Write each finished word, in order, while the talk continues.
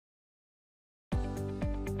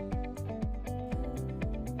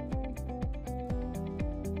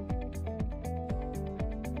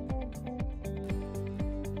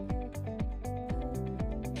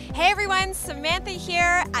Hey everyone, Samantha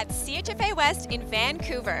here at CHFA West in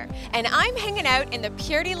Vancouver, and I'm hanging out in the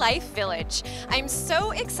Purity Life Village. I'm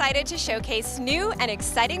so excited to showcase new and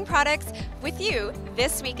exciting products with you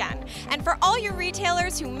this weekend. And for all your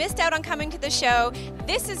retailers who missed out on coming to the show,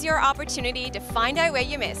 this is your opportunity to find out what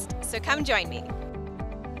you missed, so come join me.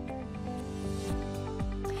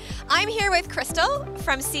 I'm here with Crystal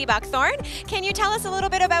from Seabuckthorn. Can you tell us a little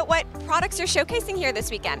bit about what products you're showcasing here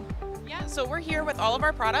this weekend? Yeah, so we're here with all of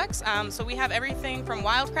our products. So we have everything from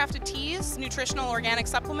wildcrafted teas, nutritional organic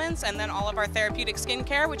supplements, and then all of our therapeutic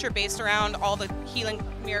skincare, which are based around all the healing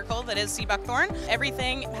miracle that is Seabuckthorn.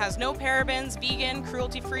 Everything has no parabens, vegan,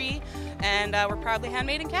 cruelty-free, and we're proudly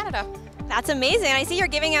handmade in Canada. That's amazing. I see you're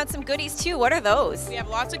giving out some goodies too. What are those? We have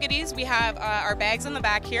lots of goodies. We have our bags in the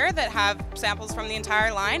back here that have samples from the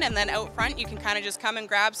entire line, and then out front you can kind of just come and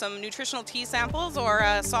grab some nutritional tea samples or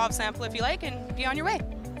a Sauve sample if you like and be on your way.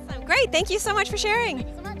 Great, thank you so much for sharing. Thank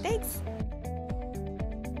you so much. Thanks.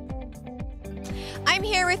 I'm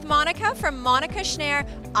here with Monica from Monica Schneer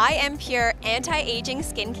I Am Pure Anti-Aging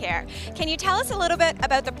Skincare. Can you tell us a little bit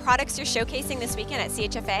about the products you're showcasing this weekend at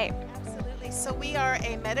CHFA? Absolutely. So we are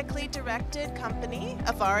a medically directed company,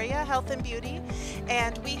 Avaria Health and Beauty,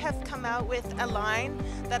 and we have come out with a line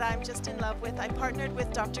that I'm just in love with. I partnered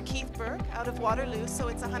with Dr. Keith Burke out of Waterloo, so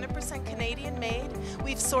it's 100% Canadian made.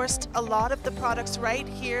 We've sourced a lot of the products right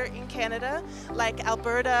here in Canada, like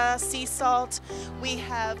Alberta, sea salt. We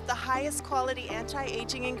have the highest quality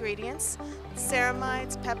anti-aging ingredients,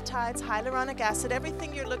 ceramides, peptides, hyaluronic acid,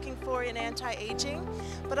 everything you're looking for in anti-aging,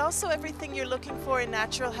 but also everything you're looking for in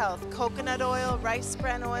natural health. Coconut oil, rice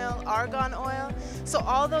bran oil, argan oil. So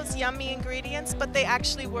all those yummy ingredients, but they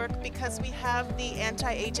actually work because we have the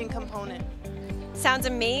anti-aging component. Sounds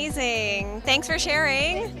amazing. Thanks for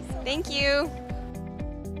sharing. Thank you.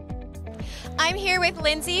 I'm here with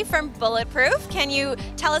Lindsay from Bulletproof. Can you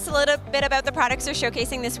tell us a little bit about the products you're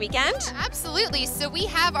showcasing this weekend? Yeah, absolutely. So we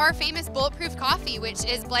have our famous Bulletproof coffee, which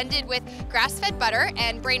is blended with grass-fed butter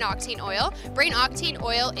and brain octane oil. Brain octane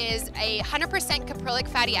oil is a 100% caprylic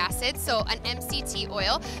fatty acid, so an MCT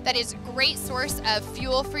oil that is a great source of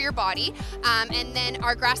fuel for your body. And then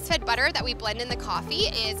our grass-fed butter that we blend in the coffee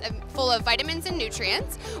is full of vitamins and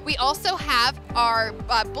nutrients. We also have our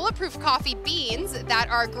Bulletproof coffee beans that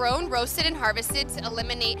are grown, roasted, and harvested to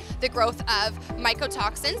eliminate the growth of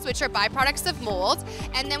mycotoxins, which are byproducts of mold.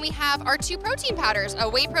 And then we have our two protein powders, a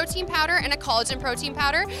whey protein powder and a collagen protein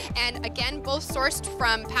powder. And again, both sourced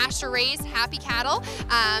from pasture-raised happy cattle,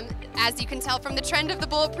 as you can tell from the trend of the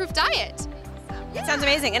Bulletproof diet. It sounds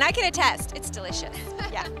amazing, and I can attest, it's delicious.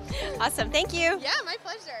 Yeah, awesome, thank you. Yeah, my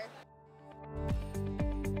pleasure.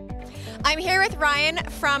 I'm here with Ryan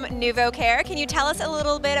from Nuvocare. Can you tell us a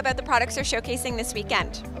little bit about the products you're showcasing this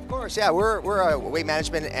weekend? Of course, yeah. We're a weight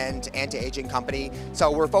management and anti-aging company.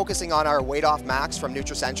 So we're focusing on our Weight Off Max from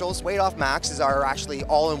Nutricentials. Weight Off Max is our actually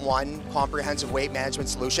all-in-one comprehensive weight management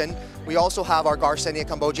solution. We also have our Garcinia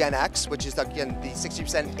Cambogia X, which is again the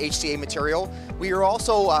 60% HCA material. We are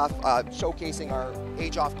also showcasing our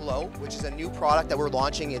Age Off Glow, which is a new product that we're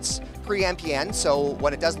launching. It's pre-MPN, so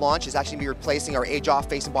when it does launch, it's actually going to be replacing our Age Off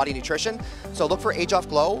Face and Body Nutrition. So look for Age Off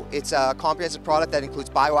Glow. It's a comprehensive product that includes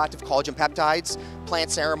bioactive collagen peptides, plant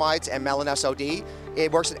ceramides, and melanin-SOD.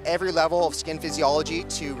 It works at every level of skin physiology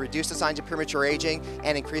to reduce the signs of premature aging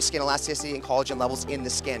and increase skin elasticity and collagen levels in the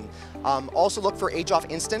skin. Also look for Age Off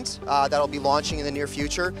Instant that'll be launching in the near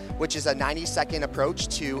future, which is a 90-second approach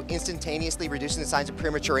to instantaneously reducing the signs of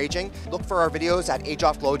premature aging. Look for our videos at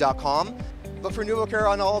ageoffglow.com. Look for Nuvocare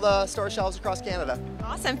on all the store shelves across Canada.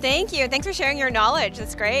 Awesome, thank you. Thanks for sharing your knowledge,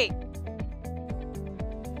 that's great.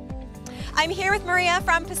 I'm here with Maria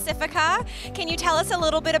from Pacifica. Can you tell us a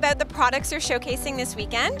little bit about the products you're showcasing this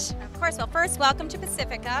weekend? Of course. Well, first, welcome to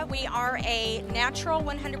Pacifica. We are a natural,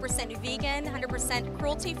 100% vegan, 100%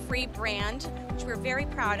 cruelty-free brand, which we're very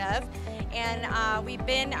proud of. And we've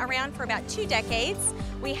been around for about 2 decades.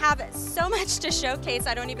 We have so much to showcase,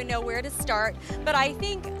 I don't even know where to start. But I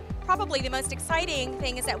think probably the most exciting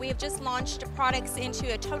thing is that we have just launched products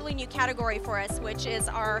into a totally new category for us, which is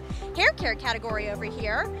our hair care category over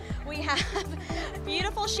here. We have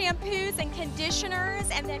beautiful shampoos and conditioners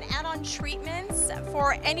and then add-on treatments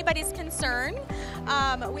for anybody's concern.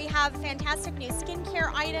 We have fantastic new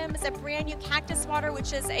skincare items, a brand new cactus water,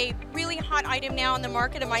 which is a really hot item now on the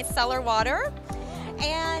market, of micellar water.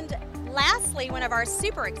 And lastly, one of our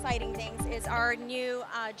super exciting things is our new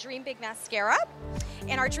Dream Big Mascara.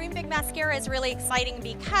 And our Dream Big Mascara is really exciting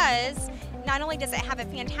because not only does it have a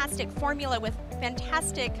fantastic formula with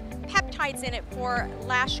fantastic peptides in it for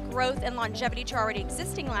lash growth and longevity to already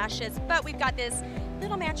existing lashes, but we've got this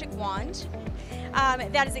little magic wand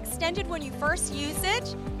that is extended when you first use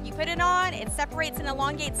it. You put it on, it separates and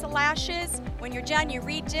elongates the lashes. When you're done, you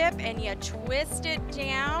re-dip and you twist it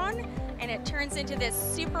down, and it turns into this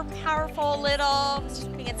super powerful little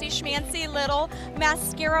fancy schmancy little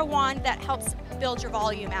mascara wand that helps build your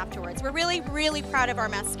volume afterwards. We're really, really proud of our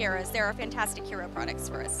mascaras. They're fantastic hero products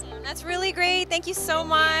for us. That's really great. Thank you so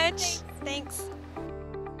much. Thanks.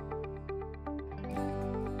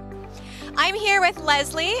 I'm here with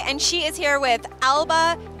Leslie, and she is here with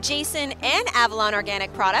Alba, Jason, and Avalon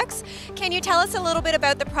Organic products. Can you tell us a little bit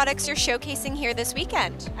about the products you're showcasing here this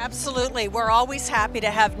weekend? Absolutely. We're always happy to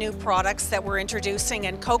have new products that we're introducing,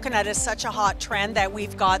 and coconut is such a hot trend that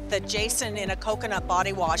we've got the Jason in a coconut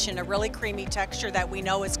body wash in a really creamy texture that we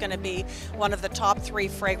know is going to be one of the top 3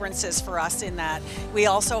 fragrances for us in that. We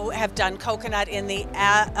also have done coconut in the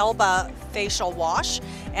Alba facial wash,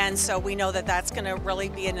 and so we know that that's going to really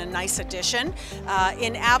be a nice addition.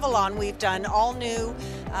 In Avalon, we've done all new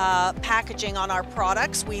packaging on our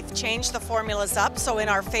products. We've changed the formulas up, so in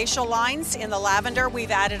our facial lines, in the lavender,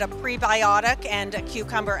 we've added a prebiotic and a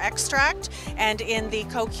cucumber extract, and in the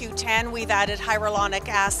CoQ10, we've added hyaluronic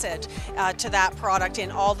acid to that product in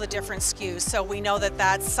all the different SKUs. So we know that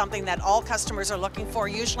that's something that all customers are looking for,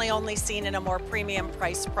 usually only seen in a more premium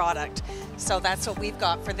priced product. So that's what we've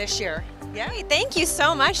got for this year. Yeah. Hey, thank you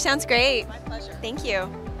so much. Sounds great. My pleasure. Thank you.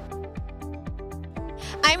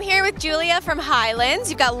 I'm here with Julia from Hyland.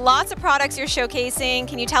 You've got lots of products you're showcasing.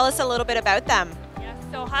 Can you tell us a little bit about them? Yeah,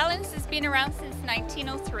 so Hyland has been around since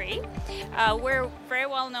 1903. We're very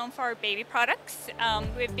well known for our baby products.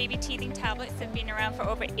 We have baby teething tablets that have been around for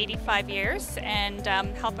over 85 years and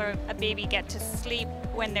help a baby get to sleep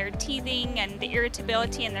when they're teething and the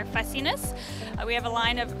irritability and their fussiness. We have a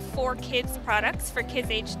line of 4 kids products for kids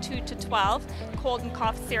aged 2 to 12, cold and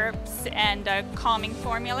cough syrups and calming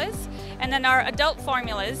formulas. And then our adult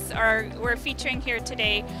formulas we're featuring here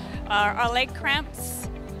today our leg cramps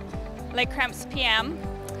PM,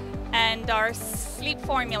 and our sleep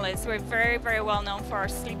formulas. We're very, very well known for our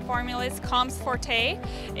sleep formulas. Calms Forte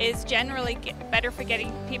is generally better for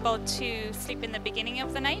getting people to sleep in the beginning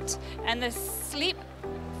of the night. And the sleep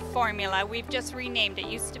formula, we've just renamed. It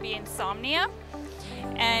used to be Insomnia.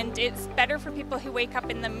 And it's better for people who wake up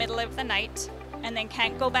in the middle of the night and then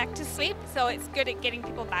can't go back to sleep. So it's good at getting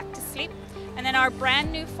people back to sleep. And then our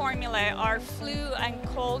brand new formula, our flu and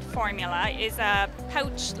cold formula, is a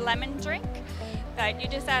pouch lemon drink that you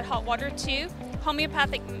just add hot water to.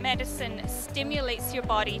 Homeopathic medicine stimulates your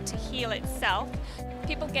body to heal itself.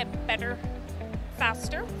 People get better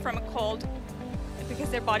faster from a cold because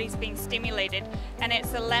their body's being stimulated. And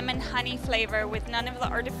it's a lemon honey flavor with none of the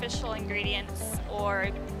artificial ingredients or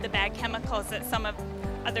the bad chemicals that some of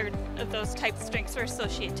those types of drinks are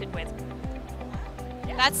associated with.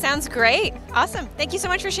 Yeah. That sounds great. Awesome. Thank you so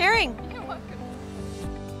much for sharing. You're welcome.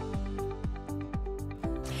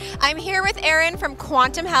 I'm here with Erin from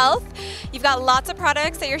Quantum Health. You've got lots of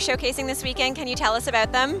products that you're showcasing this weekend. Can you tell us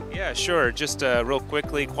about them? Yeah, sure. Just real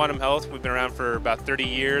quickly, Quantum Health, we've been around for about 30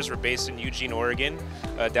 years. We're based in Eugene, Oregon,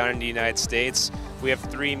 down in the United States. We have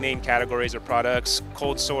 3 main categories of products: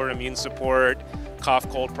 cold sore, immune support, cough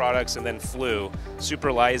cold products, and then flu. Super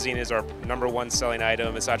Lysine is our #1 selling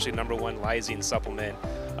item. It's actually #1 lysine supplement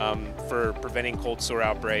for preventing cold sore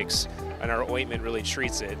outbreaks, and our ointment really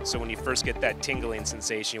treats it. So when you first get that tingling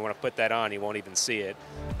sensation, you want to put that on, you won't even see it.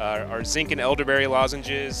 Our zinc and elderberry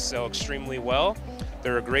lozenges sell extremely well.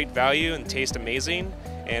 They're a great value and taste amazing,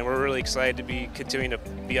 and we're really excited to be continuing to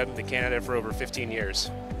be up into Canada for over 15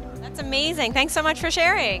 years. That's amazing. Thanks so much for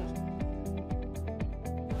sharing.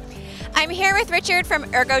 I'm here with Richard from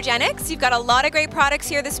Ergogenics. You've got a lot of great products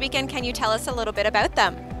here this weekend. Can you tell us a little bit about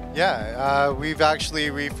them? Yeah, we've actually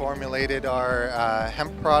reformulated our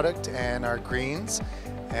hemp product and our greens,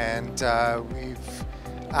 and we've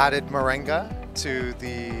added moringa to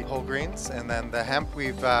the whole greens, and then the hemp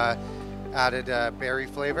we've added a berry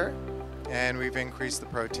flavor, and we've increased the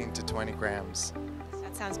protein to 20 grams.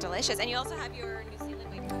 That sounds delicious. And you also have your New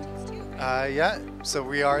Zealand whey proteins too, right? Yeah, so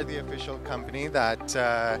we are the official company that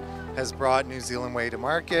has brought New Zealand whey to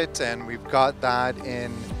market, and we've got that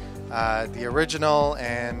in the original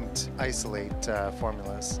and isolate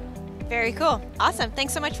formulas. Very cool. Awesome.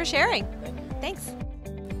 Thanks so much for sharing. Thanks.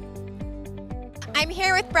 I'm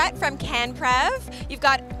here with Brett from Canprev. You've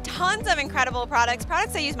got tons of incredible products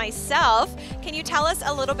I use myself. Can you tell us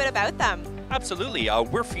a little bit about them? Absolutely.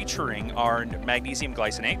 We're featuring our magnesium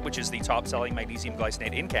glycinate, which is the top-selling magnesium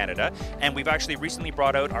glycinate in Canada, and we've actually recently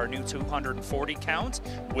brought out our new 240 count,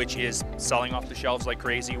 which is selling off the shelves like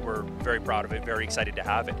crazy. We're very proud of it, very excited to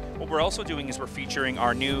have it. What we're also doing is we're featuring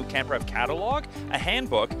our new Canprev catalog, a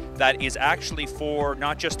handbook that is actually for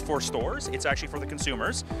not just for stores, it's actually for the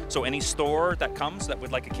consumers. So any store that comes that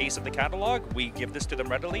would like a case of the catalog, we give this to them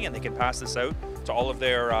readily, and they can pass this out to all of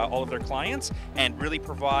their clients and really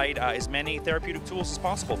provide as many therapeutic tools as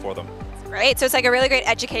possible for them. Right, so it's like a really great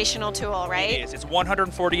educational tool, right? It is. It's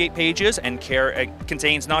 148 pages and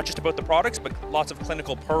contains not just about the products, but lots of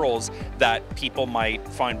clinical pearls that people might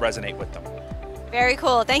find resonate with them. Very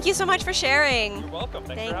cool. Thank you so much for sharing. You're welcome.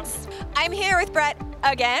 Thanks for having me. I'm here with Brett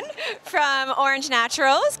again from Orange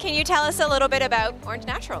Naturals. Can you tell us a little bit about Orange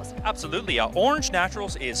Naturals? Absolutely. Orange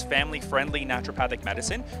Naturals is family-friendly naturopathic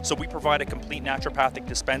medicine. So we provide a complete naturopathic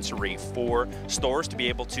dispensary for stores to be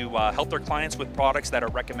able to help their clients with products that are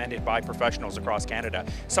recommended by professionals across Canada.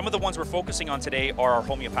 Some of the ones we're focusing on today are our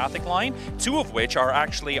homeopathic line, two of which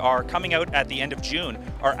are coming out at the end of June,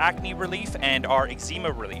 our acne relief and our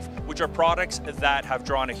eczema relief, which are products that have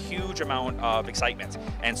drawn a huge amount of excitement.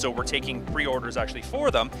 And so we're taking pre-orders actually for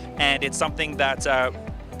them, and it's something that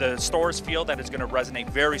the stores feel that is going to resonate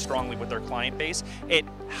very strongly with their client base. It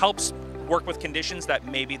helps work with conditions that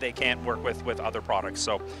maybe they can't work with other products.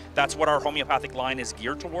 So that's what our homeopathic line is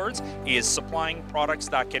geared towards, is supplying products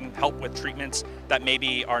that can help with treatments that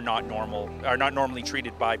maybe are not normally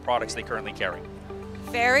treated by products they currently carry.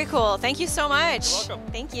 Very cool. Thank you so much. You're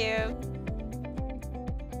welcome. Thank you.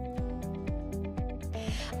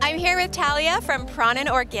 I'm here with Talia from Pranin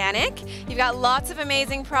Organic. You've got lots of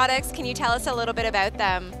amazing products. Can you tell us a little bit about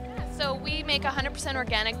them? So we make 100%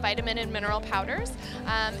 organic vitamin and mineral powders.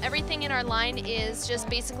 Everything in our line is just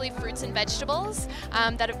basically fruits and vegetables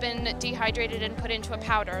that have been dehydrated and put into a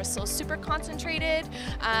powder. So super concentrated,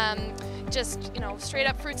 just straight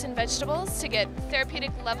up fruits and vegetables to get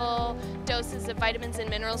therapeutic level doses of vitamins and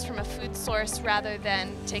minerals from a food source rather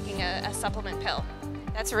than taking a supplement pill.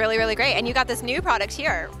 That's really, really great. And you got this new product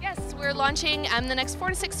here. Yes, we're launching the next 4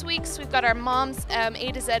 to 6 weeks. We've got our Mom's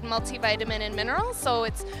A to Z multivitamin and minerals. So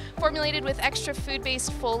it's formulated with extra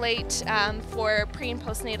food-based folate for pre and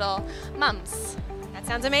postnatal mums. That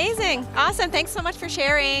sounds amazing. Awesome. Thanks so much for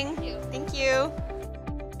sharing. Thank you. Thank you.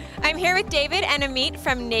 I'm here with David and Amit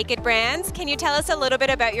from N8ked Brands. Can you tell us a little bit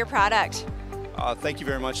about your product? Thank you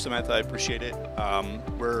very much, Samantha. I appreciate it.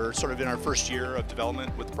 We're sort of in our first year of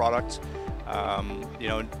development with the product.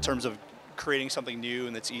 In terms of creating something new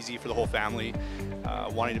and that's easy for the whole family,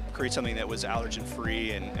 wanting to create something that was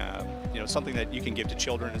allergen-free and something that you can give to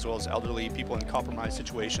children as well as elderly people in compromised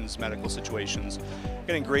situations, medical situations.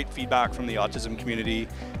 Getting great feedback from the autism community.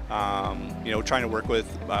 Trying to work with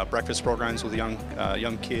breakfast programs with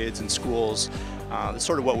young kids in schools. That's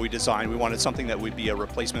sort of what we designed. We wanted something that would be a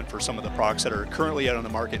replacement for some of the products that are currently out on the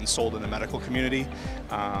market and sold in the medical community.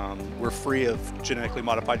 We're free of genetically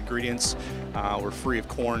modified ingredients. We're free of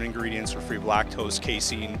corn ingredients. We're free of lactose,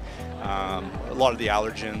 casein, a lot of the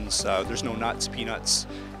allergens. There's no nuts, peanuts.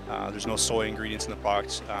 There's no soy ingredients in the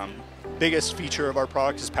product. Biggest feature of our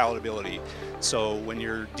product is palatability. So when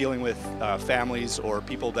you're dealing with families or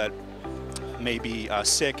people that may be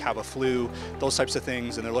sick, have a flu, those types of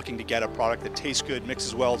things, and they're looking to get a product that tastes good,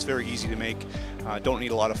 mixes well, it's very easy to make, don't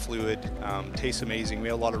need a lot of fluid, tastes amazing. We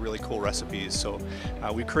have a lot of really cool recipes. So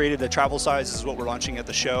we created a travel size. This is what we're launching at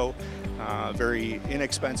the show. Very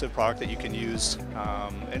inexpensive product that you can use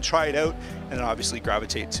and try it out, and then obviously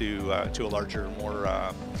gravitate to a larger, more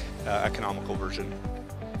economical version.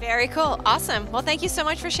 Very cool. Awesome. Well, thank you so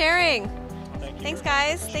much for sharing. Thank you. Thanks,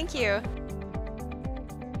 guys. Thank you.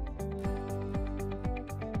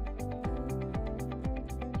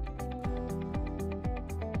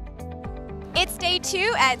 It's day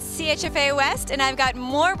 2 at CHFA West, and I've got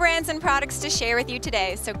more brands and products to share with you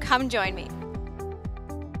today, so come join me.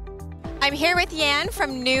 I'm here with Jan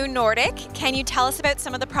from New Nordic. Can you tell us about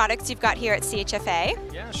some of the products you've got here at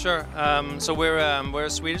CHFA? Yeah, sure. So we're a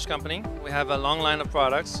Swedish company. We have a long line of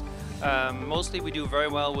products. Mostly we do very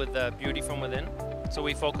well with beauty from within. So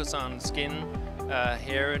we focus on skin,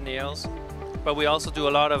 hair, and nails. But we also do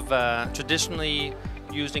a lot of traditionally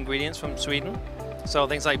used ingredients from Sweden. So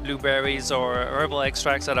things like blueberries or herbal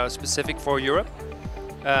extracts that are specific for Europe.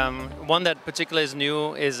 One that particularly is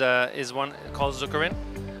new is one called Zuckerin,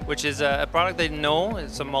 which is a product they know.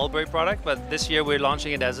 It's a mulberry product, but this year we're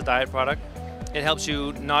launching it as a diet product. It helps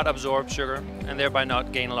you not absorb sugar and thereby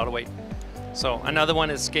not gain a lot of weight. So another one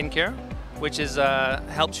is skincare, which is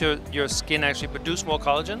helps your skin actually produce more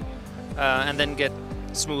collagen and then get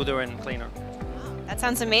smoother and cleaner. That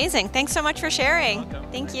sounds amazing. Thanks so much for sharing.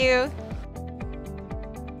 Thank you.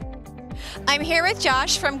 I'm here with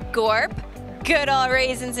Josh from GORP. Good old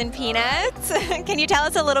raisins and peanuts. Can you tell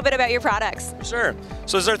us a little bit about your products? Sure.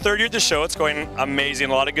 So this is our third year at the show. It's going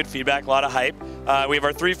amazing. A lot of good feedback, a lot of hype. We have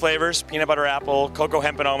our 3 flavors: peanut butter apple, cocoa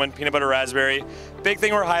hemp and almond, peanut butter raspberry. Big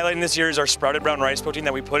thing we're highlighting this year is our sprouted brown rice protein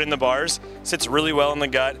that we put in the bars. Sits really well in the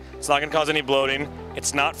gut. It's not going to cause any bloating.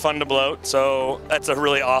 It's not fun to bloat, so that's a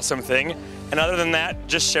really awesome thing. And other than that,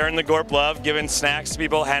 just sharing the GORP love, giving snacks to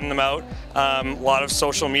people, handing them out. A lot of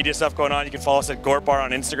social media stuff going on. You can follow us at GORP Bar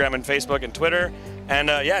on Instagram and Facebook and Twitter. And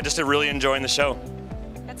yeah, just really enjoying the show.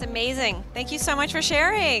 That's amazing. Thank you so much for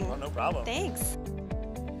sharing. Oh, no problem. Thanks.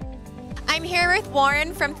 I'm here with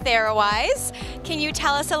Warren from Thera Wise. Can you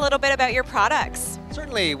tell us a little bit about your products?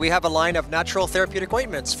 Certainly, we have a line of natural therapeutic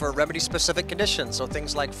ointments for remedy-specific conditions, so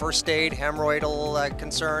things like first aid, hemorrhoidal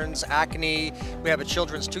concerns, acne. We have a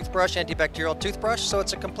children's toothbrush, antibacterial toothbrush, so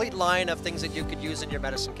it's a complete line of things that you could use in your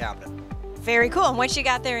medicine cabinet. Very cool. And what you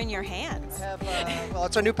got there in your hands? I have, well,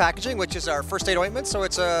 it's our new packaging, which is our first aid ointment. So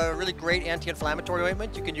it's a really great anti-inflammatory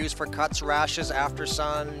ointment you can use for cuts, rashes, after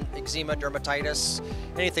sun, eczema, dermatitis,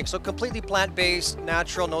 anything. So completely plant-based,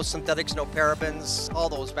 natural, no synthetics, no parabens, all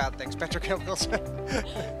those bad things, petrochemicals.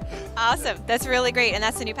 Awesome. That's really great. And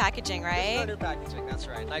that's the new packaging, right? It's the new packaging, that's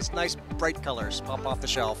right. Nice bright colors pop off the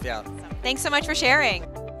shelf, yeah. Thanks so much for sharing.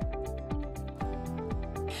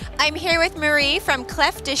 I'm here with Marie from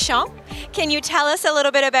Clef Des Champs. Can you tell us a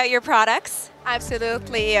little bit about your products?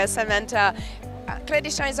 Absolutely, Samantha. Clef Des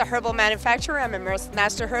Champs is a herbal manufacturer. I'm a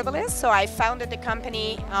master herbalist, so I founded the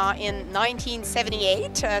company in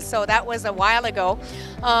 1978, so that was a while ago.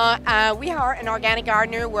 We are an organic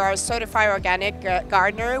gardener. We're a certified organic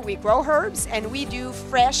gardener. We grow herbs and we do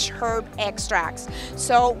fresh herb extracts.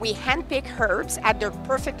 So we handpick herbs at their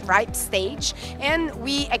perfect ripe stage and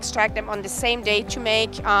we extract them on the same day to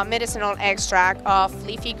make medicinal extract of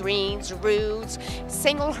leafy greens, roots,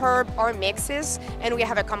 single herb or mixes, and we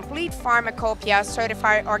have a complete pharmacopoeia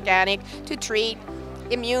certified organic to treat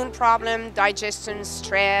immune problem, digestion,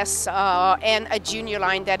 stress, and a junior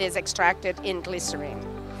line that is extracted in glycerin.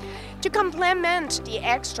 To complement the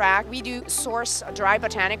extract, we do source dry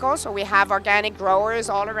botanicals, so we have organic growers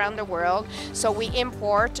all around the world. So we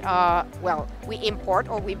import, we import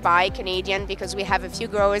or we buy Canadian because we have a few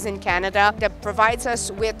growers in Canada that provides us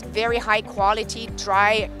with very high quality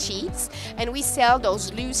dry teas, and we sell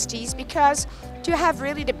those loose teas because to have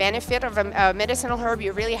really the benefit of a medicinal herb,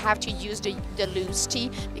 you really have to use the loose tea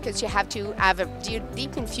because you have to have a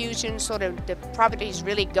deep infusion so that the properties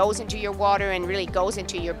really goes into your water and really goes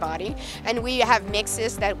into your body. And we have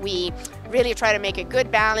mixes that we really try to make a good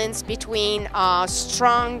balance between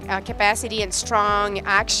strong capacity and strong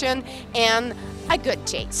action and a good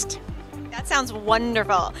taste. That sounds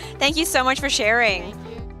wonderful. Thank you so much for sharing.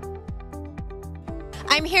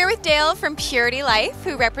 I'm here with Dale from Purity Life,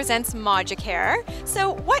 who represents Moducare.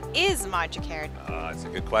 So what is Moducare? That's a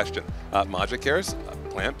good question. Moducare is a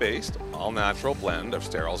plant-based, all-natural blend of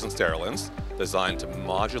sterols and sterilants designed to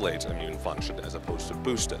modulate immune function as opposed to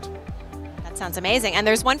boost it. That sounds amazing. And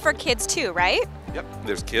there's one for kids too, right? Yep,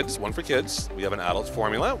 there's kids, one for kids. We have an adult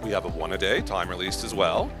formula. We have a 1-a-day, time-released as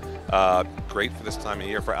well. Great for this time of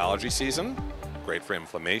year for allergy season. Great for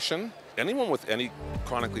inflammation. Anyone with any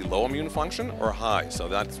chronically low immune function or high, so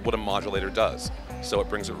that's what a modulator does. So it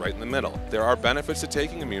brings it right in the middle. There are benefits to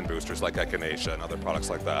taking immune boosters like echinacea and other products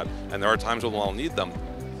like that, and there are times when we'll all need them,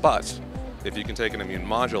 but if you can take an immune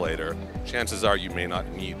modulator, chances are you may not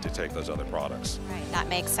need to take those other products. Right, that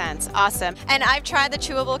makes sense. Awesome. And I've tried the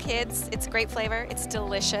chewable kids. It's great flavor. It's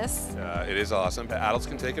delicious. It is awesome, but adults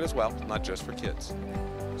can take it as well, not just for kids.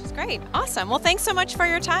 Which is great. Awesome. Well, thanks so much for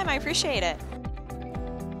your time. I appreciate it.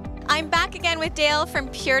 I'm back again with Dale from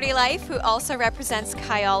Purity Life, who also represents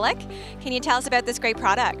Kyolic. Can you tell us about this great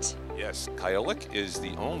product? Yes, Kyolic is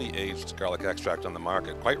the only aged garlic extract on the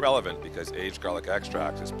market. Quite relevant because aged garlic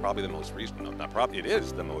extract is probably the most it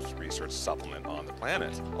is the most researched supplement on the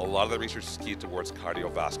planet. A lot of the research is keyed towards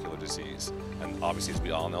cardiovascular disease. And obviously, as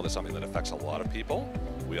we all know, that's something that affects a lot of people.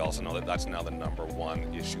 We also know that that's now the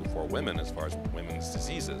 #1 issue for women as far as women's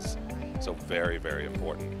diseases. So very, very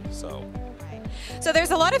important. So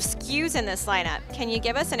there's a lot of SKUs in this lineup. Can you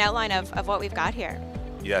give us an outline of what we've got here?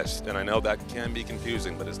 Yes, and I know that can be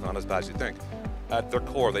confusing, but it's not as bad as you think. At their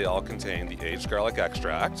core, they all contain the aged garlic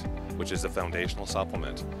extract, which is a foundational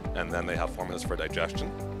supplement. And then they have formulas for digestion,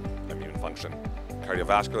 immune function,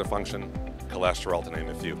 cardiovascular function, cholesterol, to name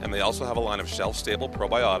a few. And they also have a line of shelf-stable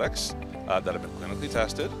probiotics that have been clinically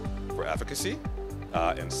tested for efficacy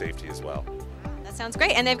and safety as well. That sounds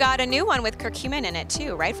great. And they've got a new one with curcumin in it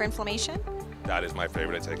too, right, for inflammation? That is my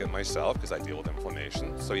favorite. I take it myself because I deal with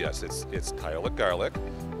inflammation. So yes, it's Kyolic garlic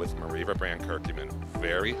with Mariva brand curcumin.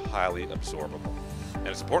 Very highly absorbable. And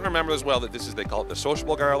it's important to remember as well that this is, they call it the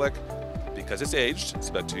sociable garlic, because it's aged, it's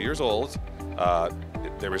about 2 years old,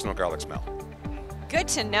 there is no garlic smell. Good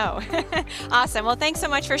to know. Awesome. Well, thanks so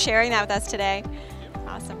much for sharing that with us today.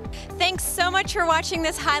 Awesome. Thanks so much for watching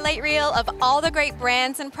this highlight reel of all the great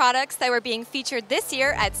brands and products that were being featured this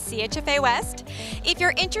year at CHFA West. If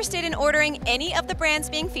you're interested in ordering any of the brands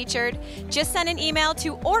being featured, just send an email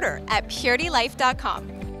to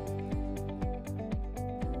order@puritylife.com.